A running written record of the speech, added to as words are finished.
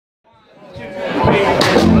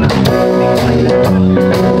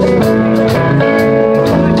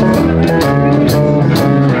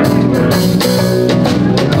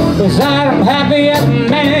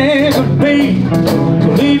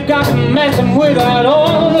without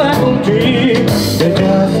all that will dream. They're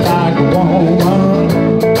just like a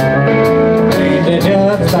woman. They're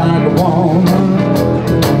just like a woman.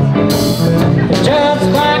 Just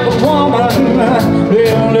like a woman,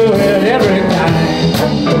 they'll do it every time.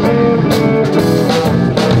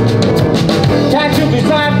 Jack took his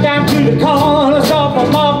life down to the corner, saw for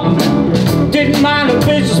Martin. Didn't mind the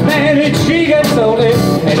businessman if she gets sold it.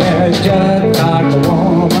 And they're just like a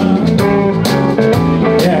woman.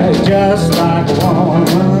 They're just like a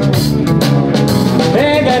woman.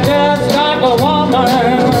 They're just like a woman.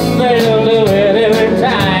 They'll do it every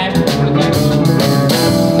time.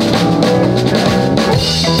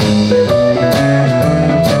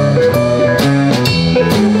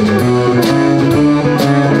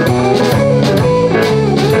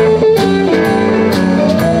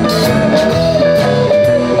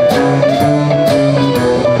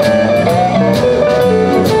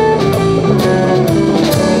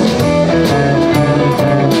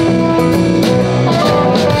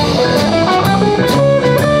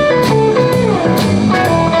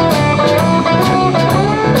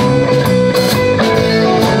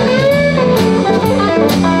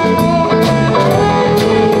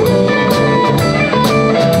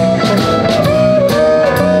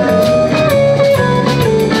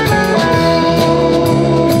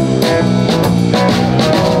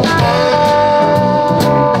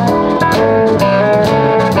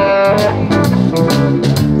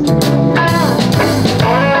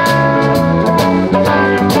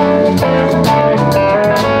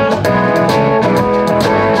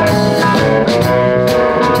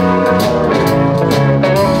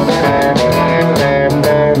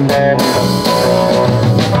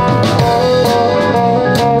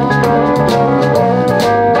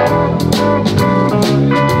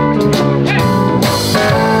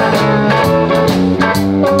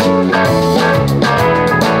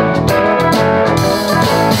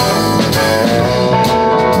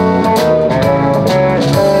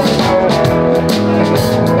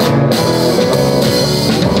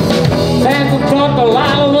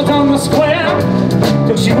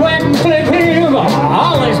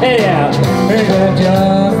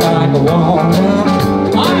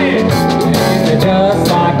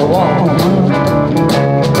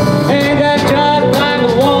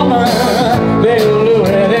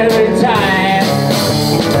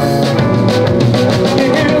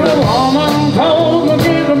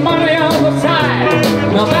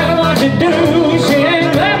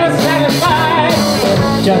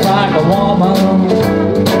 Just like a woman,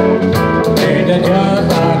 they're just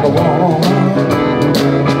like a woman.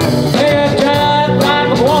 They're just like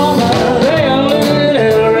a woman, they'll lose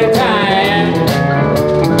every time.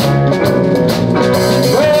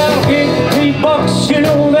 Well, get $3, you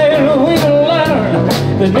know they'll learn.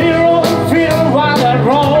 The Nero field while that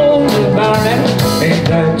rose is burning. Ain't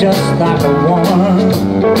that just like a woman?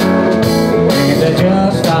 Ain't that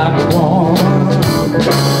just like a woman?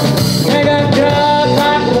 Ain't that just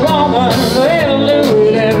they'll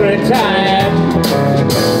lose every time.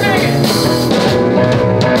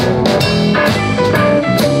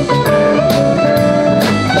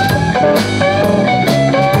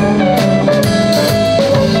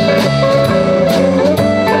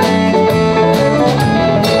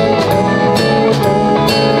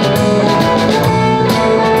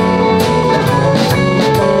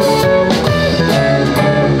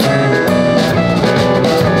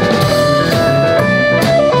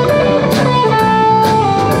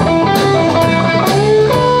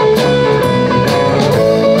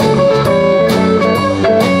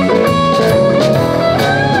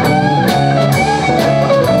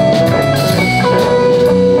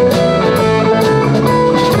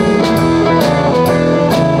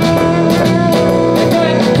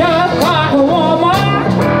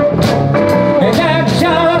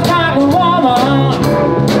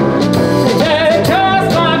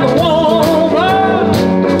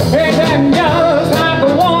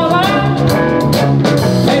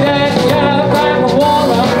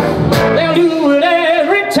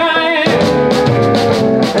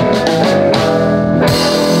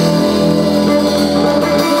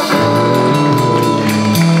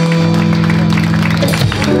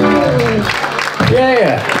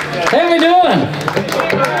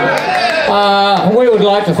 We would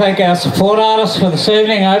like to thank our support artists for this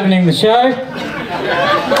evening opening the show.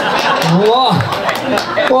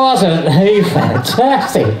 Wasn't he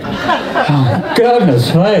fantastic? Oh,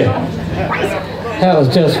 goodness me. That was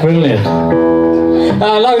just brilliant.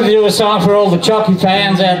 I'd like to do a song for all the chocky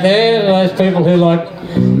fans out there, those people who like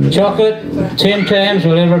chocolate, Tim Tams,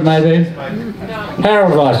 whatever it may be.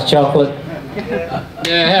 Harold likes chocolate.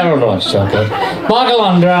 Yeah, Harold likes chocolate. Michael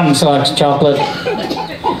on drums likes chocolate.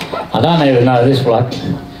 I don't even know this bloke.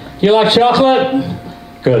 You like chocolate?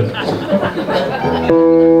 Good.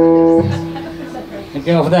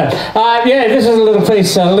 Go off that. Yeah, this is a little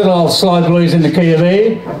piece, a little old slide blues in the key of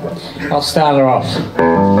E. I'll start her off.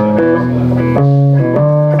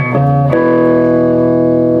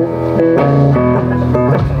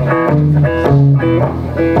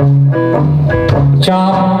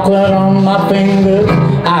 Chocolate on my fingers,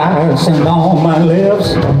 icing on my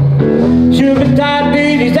lips, sugar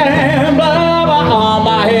diabetes and blah blah on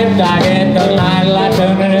my hips. I get the nightlight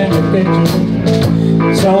turning in the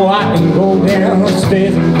kitchen, so I can go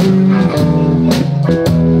downstairs and cruise.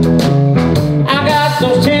 I got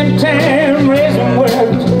those Tim Tam raisin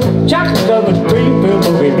words, chocolate covered cream filled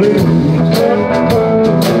boogie blues.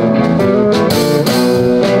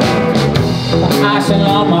 Icing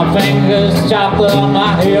on my fingers, chocolate on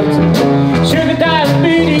my hips, sugar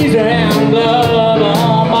diabetes and blood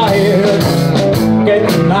on my hips. Get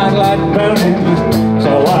the nightlight burning,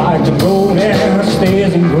 so I can go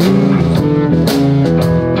downstairs and cruise.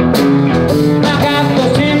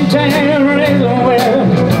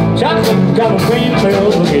 Chocolate covered cream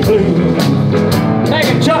filled boogie blues. Take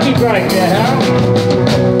a chucky break there, Harold.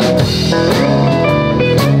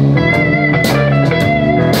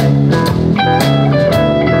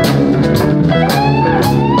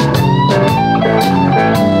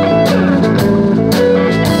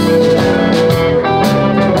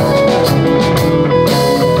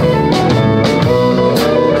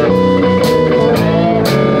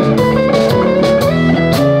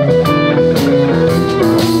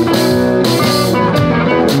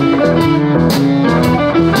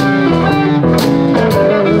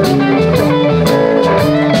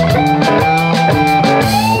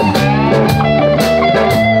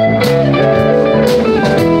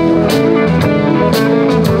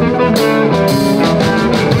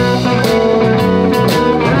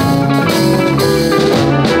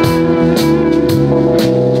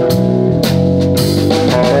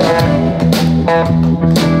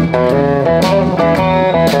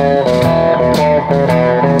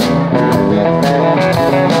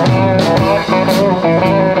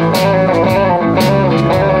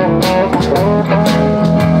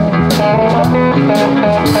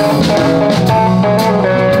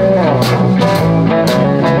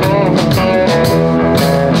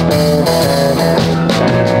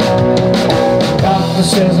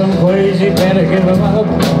 Says I'm crazy, better give him up.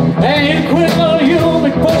 And you quit or you'll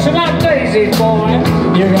be pushing out daisies, boy.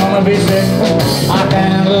 You're gonna be sick, I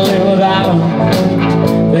can't live without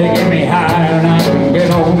them. They get me high and I can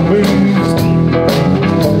get on booze.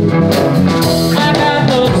 I got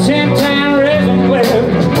those Tim Tam raisin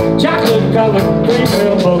with chocolate covered cream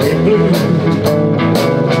filled boogie blues.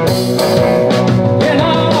 You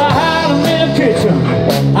know I hide them in the kitchen,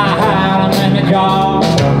 I hide them in the jar.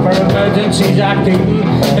 For emergencies I keep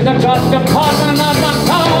in the glove compartment of my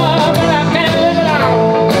car, but I can't live it out.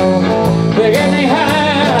 They get me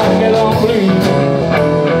high, I get on blues.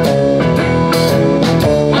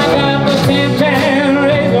 I got the Tim Tam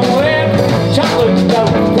raisin with chocolate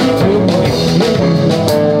covered cream filled boogie blues.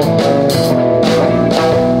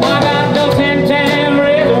 I got the Tim Tam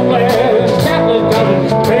raisin with chocolate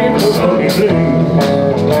covered cream filled boogie blues.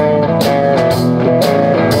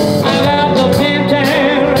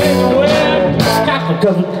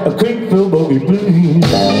 Covered a cream filled boogie blues.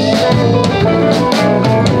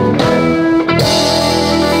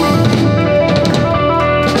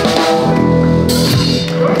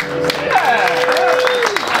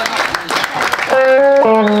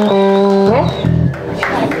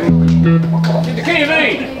 The key of E.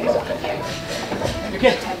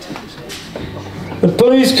 The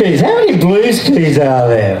blues keys. How many blues keys are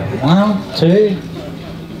there? 1, 2.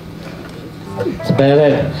 That's about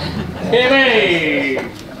it. Hey,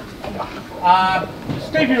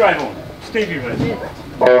 Stevie Ray Vaughan. Stevie Ray.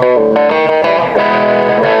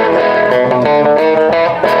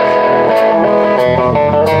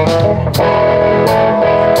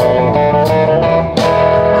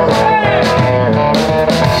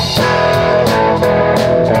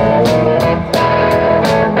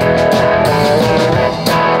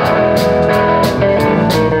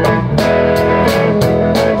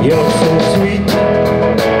 You're so sweet.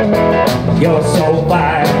 You're so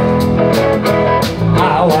fine.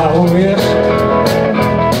 How I wish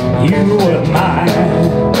you were mine.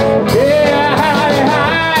 Yeah,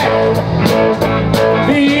 hi.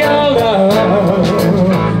 Be your love.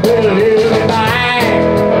 Will you be mine?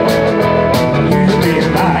 You be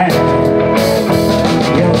mine.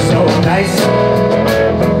 You're so nice.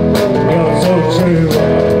 You're so true.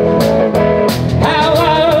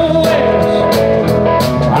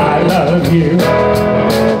 love you.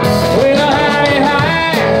 Well, howdy,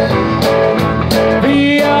 hi, be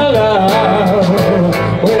your love.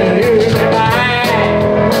 Will you be mine?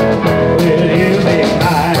 Will you be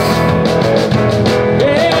mine?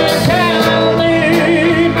 Yeah, tell me,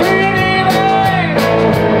 pretty boy,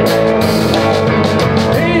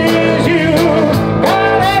 please you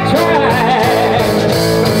gotta try.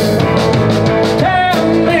 Tell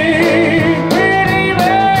me, pretty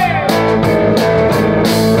boy,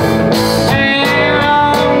 hang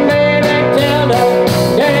on, baby, till the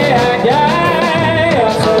day I die.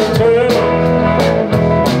 You're so true,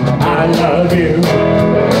 I love you.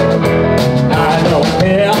 I don't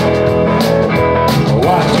care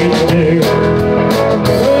what you do.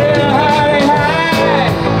 Well, howdy, hi,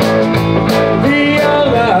 be your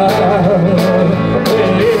love.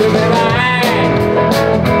 Will you be mine?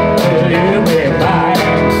 Will you be mine?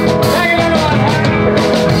 Thank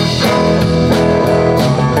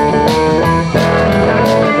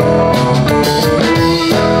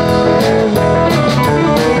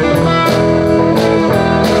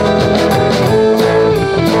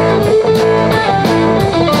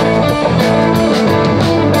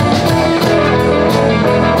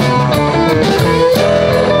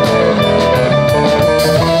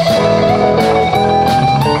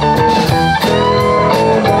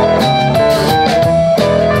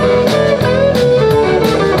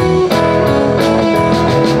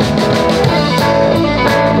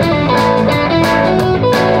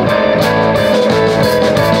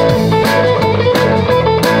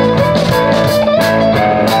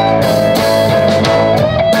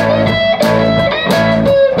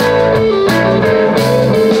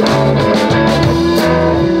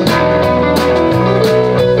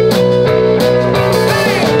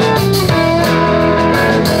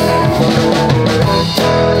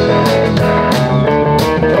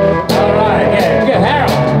you, all right, yeah, good,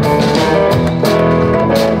 Harold.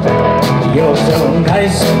 You're so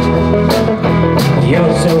nice,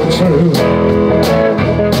 you're so true.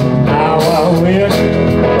 How I wish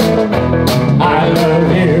I love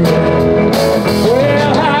you.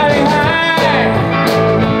 Well, howdy, hi,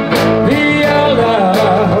 be your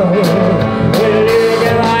love. Will you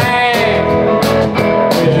be mine?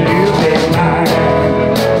 Will you be mine?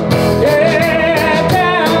 Yeah,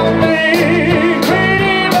 tell me,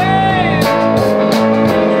 pretty babe,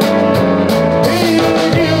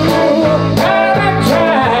 please you gotta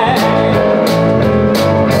try.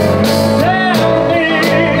 Tell me,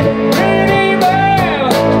 pretty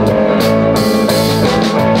babe,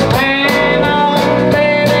 hang on,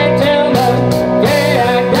 baby, till the day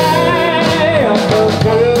I die. I'm so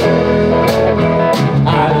true, I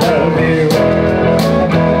love you.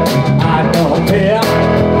 I don't care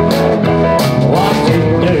what you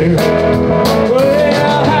do.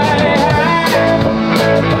 Well, howdy, hi,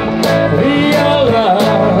 be your love.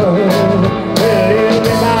 Will you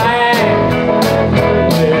be mine?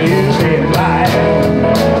 Will you be mine?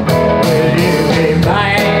 Will you be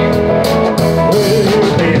mine? Will you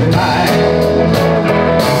be mine?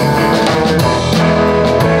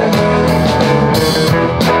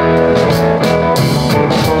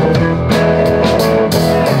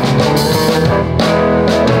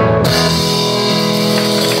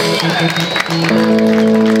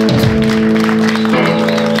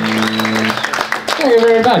 Thank you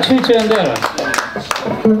very much. Who turned that on?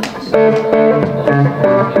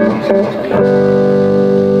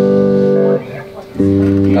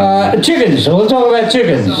 Chickens. We'll talk about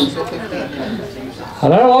chickens. I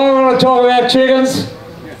don't know why we want to talk about chickens,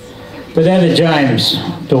 but Etta James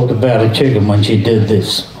talked about a chicken when she did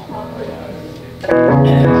this.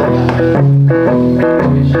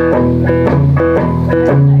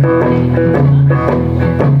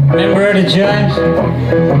 Remember Etta James?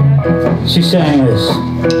 She sang this.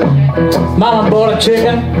 Mama bought a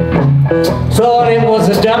chicken, thought it was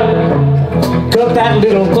a duck, cooked that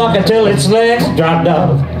little clucker till its legs dropped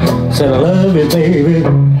off. Said, I love you, baby.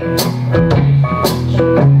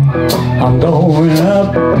 I'm going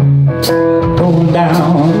up, going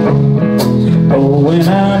down, going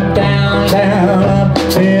up, down, down, up,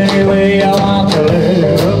 any way I want to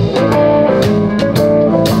live.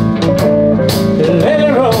 Let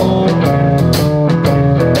it roll.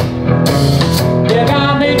 You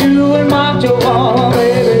got me doing what you want,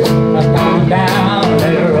 baby. I'm going down,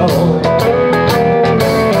 let it roll.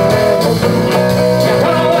 You're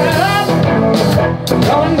going up,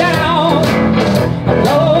 going down,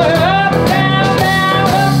 going up, down, down,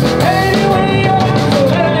 up.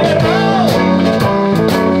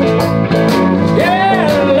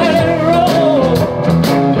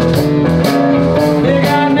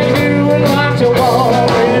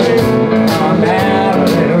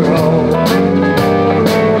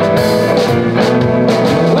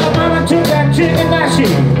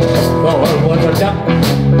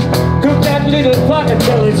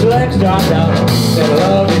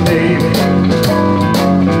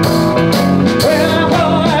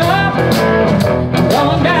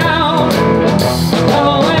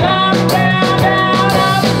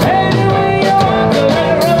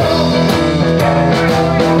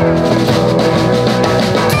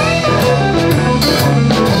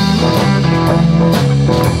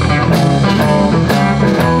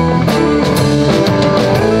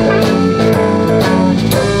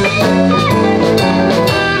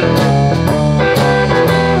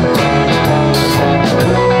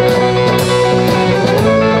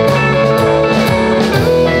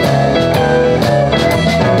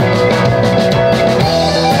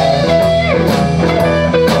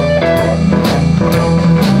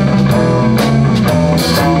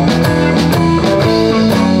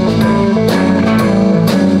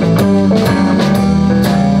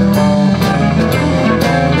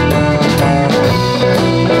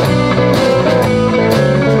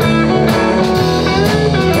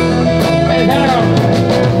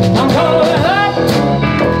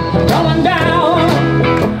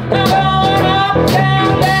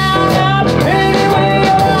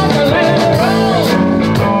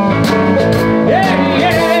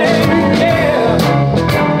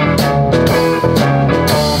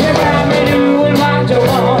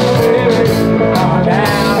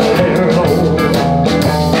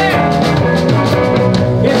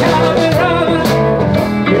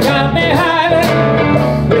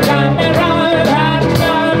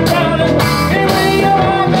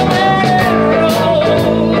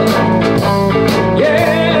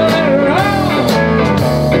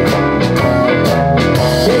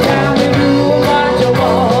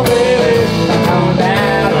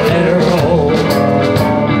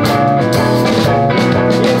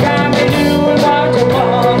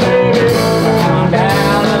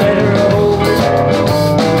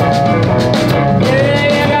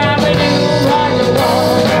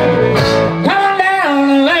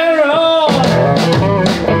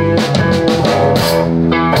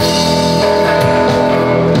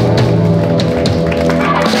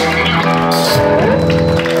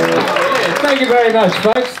 much,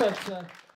 folks.